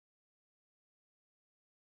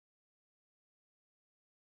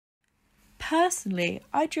Personally,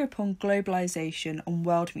 I drew upon globalization and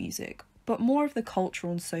world music, but more of the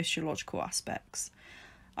cultural and sociological aspects.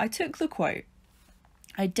 I took the quote,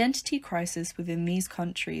 "Identity crisis within these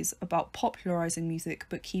countries about popularising music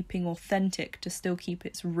but keeping authentic to still keep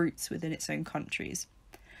its roots within its own countries."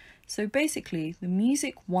 So basically, the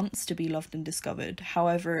music wants to be loved and discovered,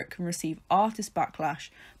 however it can receive artist backlash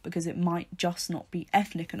because it might just not be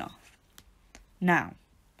ethnic enough. Now,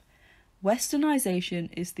 Westernization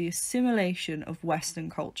is the assimilation of Western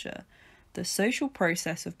culture, the social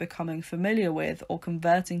process of becoming familiar with or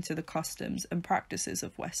converting to the customs and practices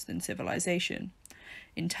of Western civilization.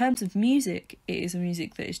 In terms of music, it is a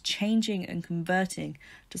music that is changing and converting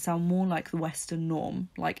to sound more like the Western norm,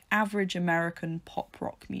 like average American pop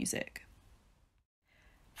rock music.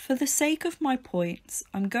 For the sake of my points,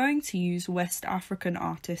 I'm going to use West African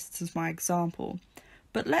artists as my example,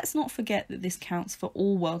 but let's not forget that this counts for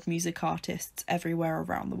all world music artists everywhere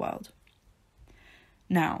around the world.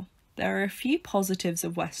 Now, there are a few positives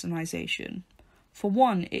of Westernization. For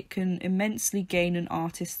one, it can immensely gain an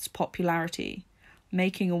artist's popularity.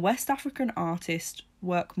 Making a West African artist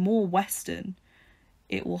work more Western,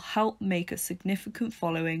 it will help make a significant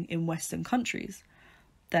following in Western countries.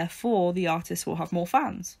 Therefore, the artist will have more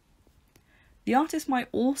fans. The artist might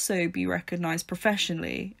also be recognised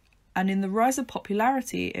professionally, and in the rise of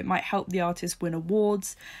popularity, it might help the artist win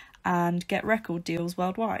awards and get record deals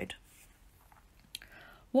worldwide.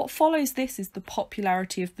 What follows this is the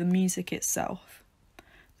popularity of the music itself.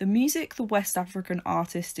 The music the West African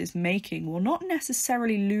artist is making will not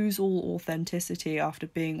necessarily lose all authenticity after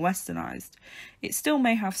being westernised. It still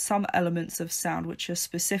may have some elements of sound which are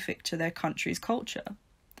specific to their country's culture.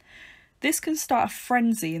 This can start a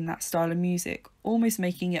frenzy in that style of music, almost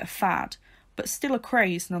making it a fad, but still a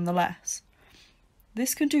craze nonetheless.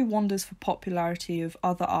 This can do wonders for popularity of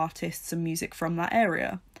other artists and music from that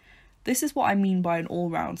area. This is what I mean by an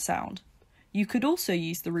all-round sound. You could also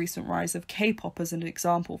use the recent rise of K-pop as an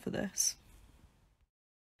example for this.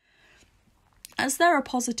 As there are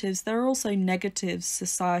positives, there are also negatives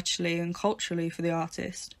societally and culturally for the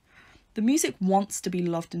artist. The music wants to be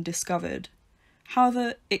loved and discovered.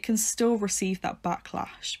 However, it can still receive that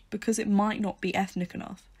backlash because it might not be ethnic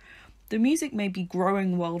enough. The music may be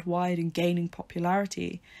growing worldwide and gaining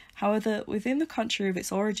popularity. However, within the country of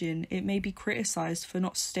its origin, it may be criticised for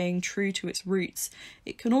not staying true to its roots.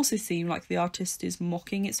 It can also seem like the artist is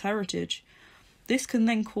mocking its heritage. This can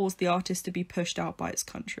then cause the artist to be pushed out by its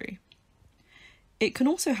country. It can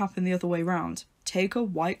also happen the other way round. Take a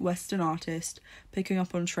white Western artist picking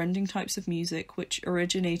up on trending types of music which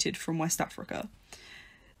originated from West Africa,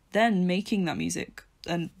 then making that music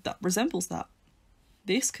and that resembles that.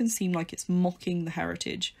 This can seem like it's mocking the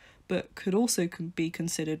heritage, but could also be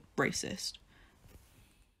considered racist.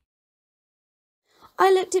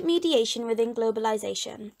 I looked at mediation within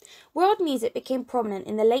globalization. World music became prominent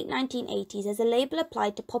in the late 1980s as a label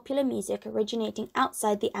applied to popular music originating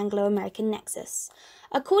outside the Anglo-American nexus.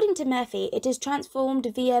 According to Murphy, it is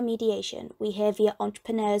transformed via mediation. We hear via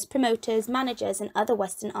entrepreneurs, promoters, managers, and other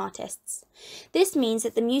Western artists. This means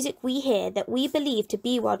that the music we hear that we believe to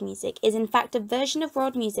be world music is in fact a version of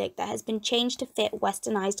world music that has been changed to fit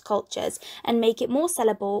westernized cultures and make it more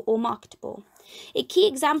sellable or marketable. A key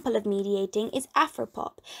example of mediating is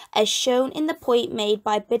Afropop, as shown in the point made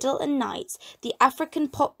by Biddle and Knights. The African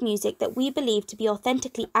pop music that we believe to be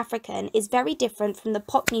authentically African is very different from the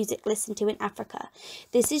pop music listened to in Africa.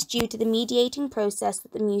 This is due to the mediating process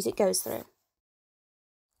that the music goes through.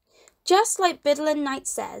 Just like Biddle and Knight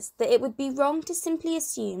says that it would be wrong to simply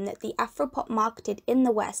assume that the Afropop marketed in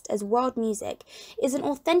the West as world music is an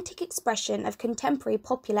authentic expression of contemporary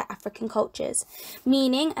popular African cultures,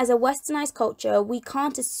 meaning as a westernized culture we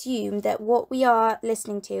can't assume that what we are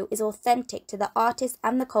listening to is authentic to the artist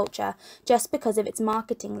and the culture just because of its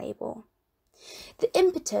marketing label. The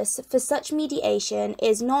impetus for such mediation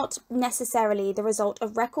is not necessarily the result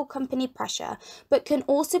of record company pressure, but can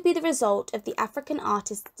also be the result of the African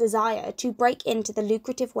artist's desire to break into the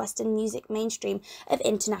lucrative Western music mainstream of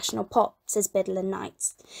international pop, says Biddle and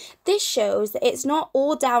Knights. This shows that it's not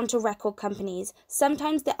all down to record companies.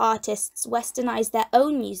 Sometimes the artists westernize their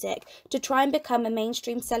own music to try and become a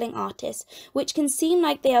mainstream selling artist, which can seem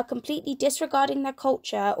like they are completely disregarding their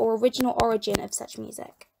culture or original origin of such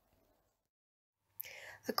music.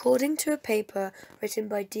 According to a paper written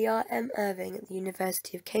by Dr. Irving at the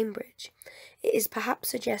University of Cambridge, it is perhaps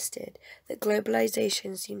suggested that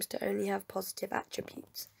globalization seems to only have positive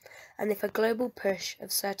attributes, and if a global push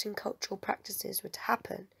of certain cultural practices were to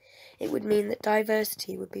happen, it would mean that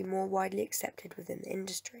diversity would be more widely accepted within the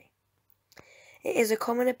industry. It is a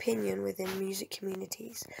common opinion within music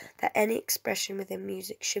communities that any expression within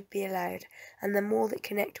music should be allowed, and the more that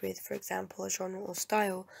connect with, for example, a genre or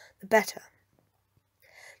style, the better.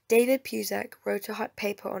 David Puzak wrote a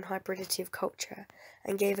paper on hybridity of culture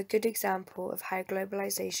and gave a good example of how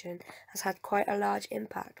globalization has had quite a large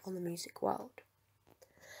impact on the music world.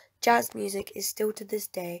 Jazz music is still to this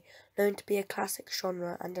day known to be a classic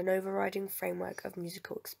genre and an overriding framework of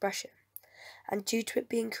musical expression, and due to it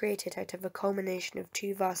being created out of a culmination of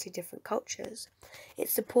two vastly different cultures, it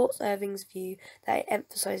supports Irving's view that it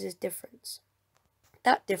emphasizes difference.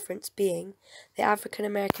 That difference being the African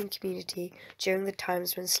American community during the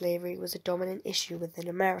times when slavery was a dominant issue within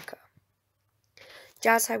America.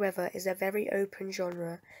 Jazz, however, is a very open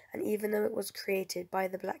genre, and even though it was created by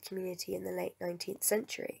the black community in the late 19th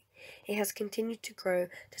century, it has continued to grow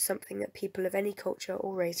to something that people of any culture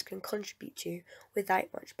or race can contribute to without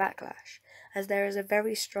much backlash, as there is a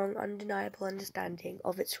very strong, undeniable understanding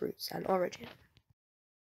of its roots and origin.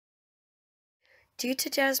 Due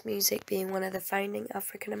to jazz music being one of the founding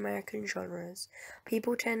African American genres,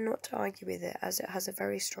 people tend not to argue with it as it has a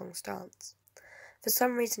very strong stance. For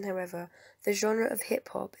some reason, however, the genre of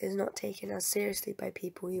hip-hop is not taken as seriously by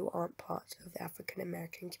people who aren't part of the African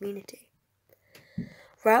American community.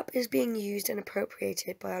 Rap is being used and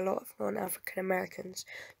appropriated by a lot of non-African Americans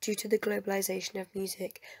due to the globalization of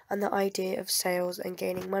music and the idea of sales and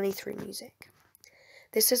gaining money through music.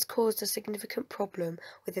 This has caused a significant problem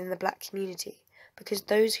within the black community, because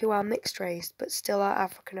those who are mixed race but still are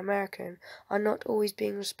African American are not always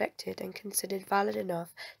being respected and considered valid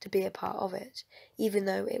enough to be a part of it, even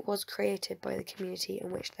though it was created by the community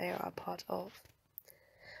in which they are a part of.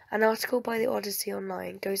 An article by the Odyssey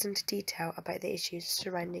Online goes into detail about the issues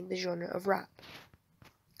surrounding the genre of rap.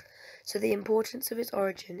 So the importance of its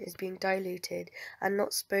origin is being diluted and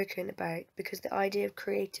not spoken about because the idea of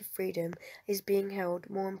creative freedom is being held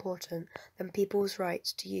more important than people's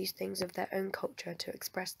rights to use things of their own culture to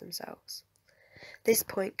express themselves. This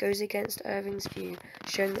point goes against Irving's view,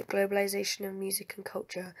 showing that globalization of music and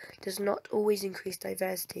culture does not always increase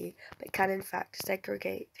diversity, but can in fact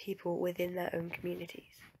segregate people within their own communities.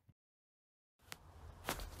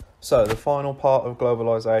 So the final part of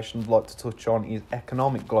globalisation I'd like to touch on is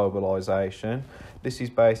economic globalisation. This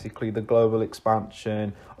is basically the global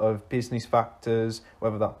expansion of business factors,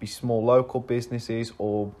 whether that be small local businesses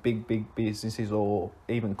or big businesses or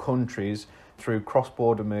even countries, through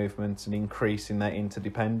cross-border movements and increasing their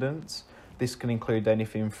interdependence. This can include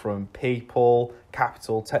anything from people,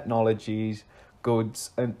 capital, technologies,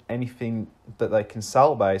 goods, and anything that they can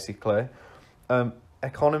sell basically.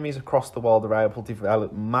 Economies across the world are able to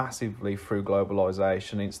develop massively through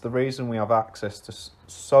globalisation. It's the reason we have access to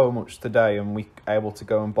so much today, and we're able to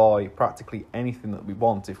go and buy practically anything that we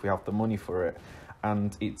want if we have the money for it.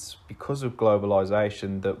 And it's because of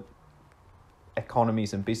globalisation that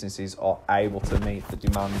economies and businesses are able to meet the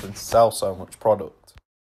demand and sell so much product.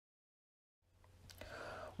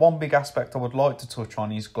 One big aspect I would like to touch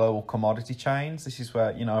on is global commodity chains. This is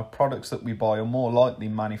where, products that we buy are more likely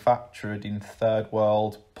manufactured in third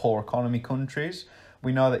world, poor economy countries.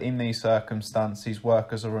 We know that in these circumstances,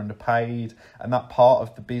 workers are underpaid, and that part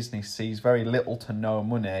of the business sees very little to no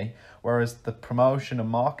money, whereas the promotion and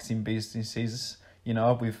marketing businesses,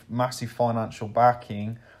 with massive financial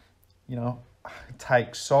backing,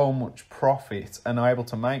 take so much profit and are able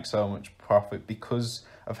to make so much profit because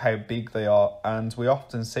of how big they are. And we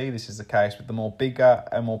often see this is the case with the more bigger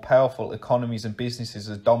and more powerful economies and businesses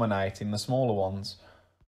as dominating the smaller ones.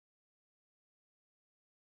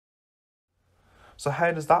 So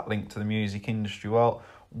how does that link to the music industry? Well,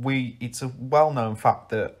 it's a well-known fact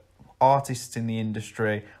that artists in the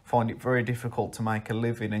industry find it very difficult to make a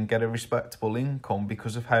living and get a respectable income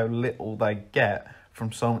because of how little they get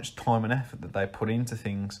from so much time and effort that they put into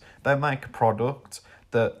things. They make a product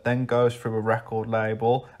that then goes through a record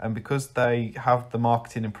label, and because they have the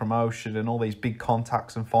marketing and promotion and all these big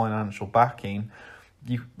contacts and financial backing,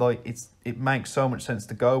 it makes so much sense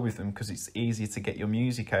to go with them because it's easier to get your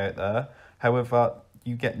music out there. However,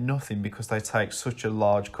 you get nothing because they take such a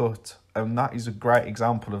large cut, and that is a great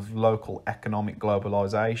example of local economic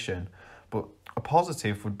globalisation. But a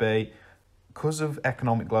positive would be, because of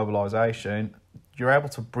economic globalisation, you're able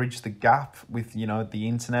to bridge the gap with, the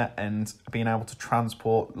internet and being able to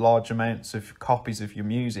transport large amounts of copies of your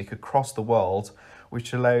music across the world,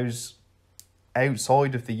 which allows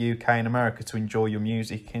outside of the UK and America to enjoy your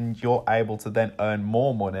music, and you're able to then earn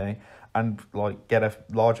more money and get a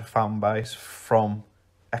larger fan base from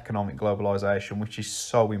economic globalisation, which is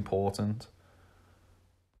so important.